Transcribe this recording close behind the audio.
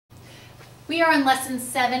We are on lesson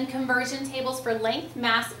 7, conversion tables for length,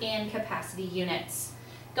 mass, and capacity units.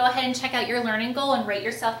 Go ahead and check out your learning goal and rate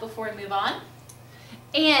yourself before we move on.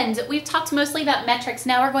 And we've talked mostly about metrics.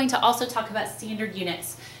 Now we're going to also talk about standard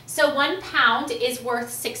units. So 1 pound is worth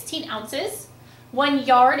 16 ounces, 1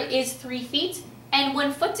 yard is 3 feet, and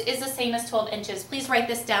 1 foot is the same as 12 inches. Please write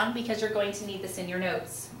this down because you're going to need this in your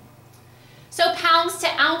notes. So pounds to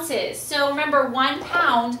ounces. So remember, 1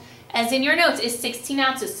 pound, as in your notes, is 16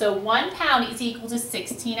 ounces. So 1 pound is equal to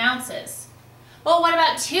 16 ounces. Well, what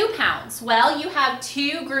about 2 pounds? Well, you have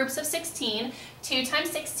 2 groups of 16. 2 times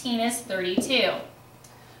 16 is 32.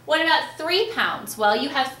 What about 3 pounds? Well, you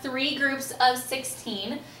have 3 groups of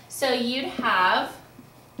 16, so you'd have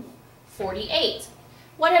 48.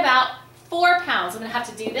 What about 4 pounds? I'm going to have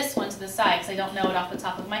to do this one to the side because I don't know it off the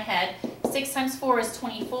top of my head. 6 times 4 is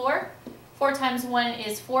 24. 4 times 1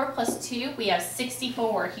 is 4 plus 2. We have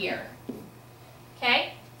 64 here.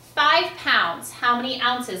 Okay? 5 pounds. How many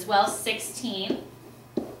ounces? Well, 16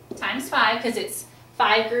 times 5 because it's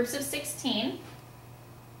 5 groups of 16.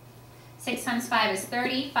 6 times 5 is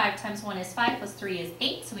 30. 5 times 1 is 5 plus 3 is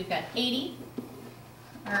 8. So we've got 80.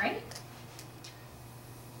 All right.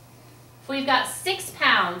 If we've got 6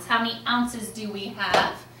 pounds, how many ounces do we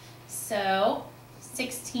have? So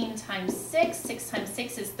 16 times 6. 6 times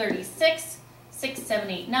 6 is 36. 6, 7,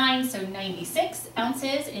 8, 9. So 96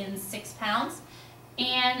 ounces in 6 pounds.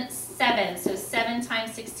 And 7. So 7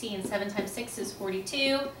 times 16. 7 times 6 is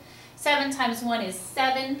 42. 7 times 1 is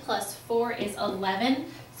 7 plus 4 is 11.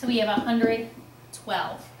 So we have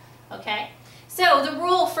 112. Okay? So the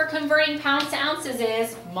rule for converting pounds to ounces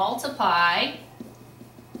is multiply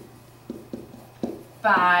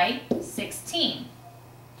by 16.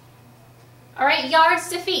 All right, yards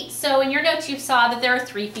to feet. So in your notes you saw that there are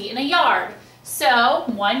 3 feet in a yard. So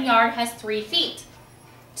 1 yard has 3 feet.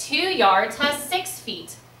 2 yards has 6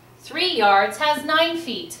 feet. 3 yards has 9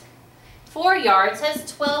 feet. 4 yards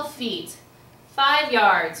has 12 feet. 5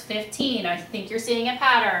 yards, 15. I think you're seeing a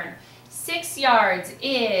pattern. 6 yards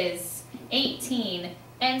is 18.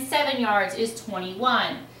 And 7 yards is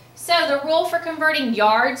 21. So the rule for converting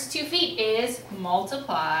yards to feet is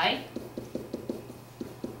multiply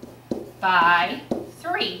by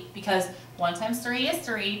 3. Because 1 times 3 is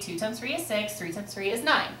 3, 2 times 3 is 6, 3 times 3 is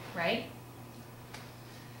 9, right?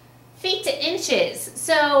 Feet to inches.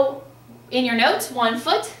 So in your notes, 1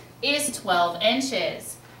 foot is 12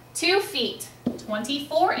 inches. 2 feet,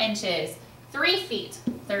 24 inches. 3 feet,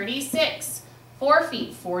 36. 4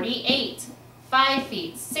 feet, 48. 5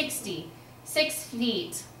 feet, 60. 6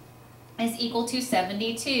 feet is equal to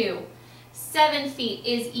 72. 7 feet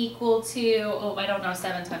is equal to, oh, I don't know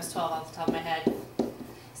 7 times 12 off the top of my head.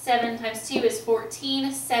 7 times 2 is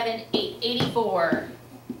 14. 7, 8, 84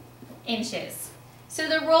 inches. So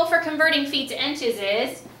the rule for converting feet to inches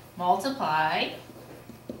is multiply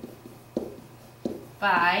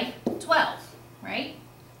by 12, right?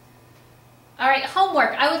 All right,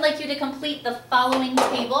 homework. I would like you to complete the following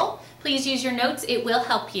table. Please use your notes. It will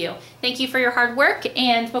help you. Thank you for your hard work.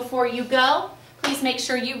 And before you go, please make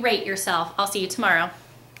sure you rate yourself. I'll see you tomorrow.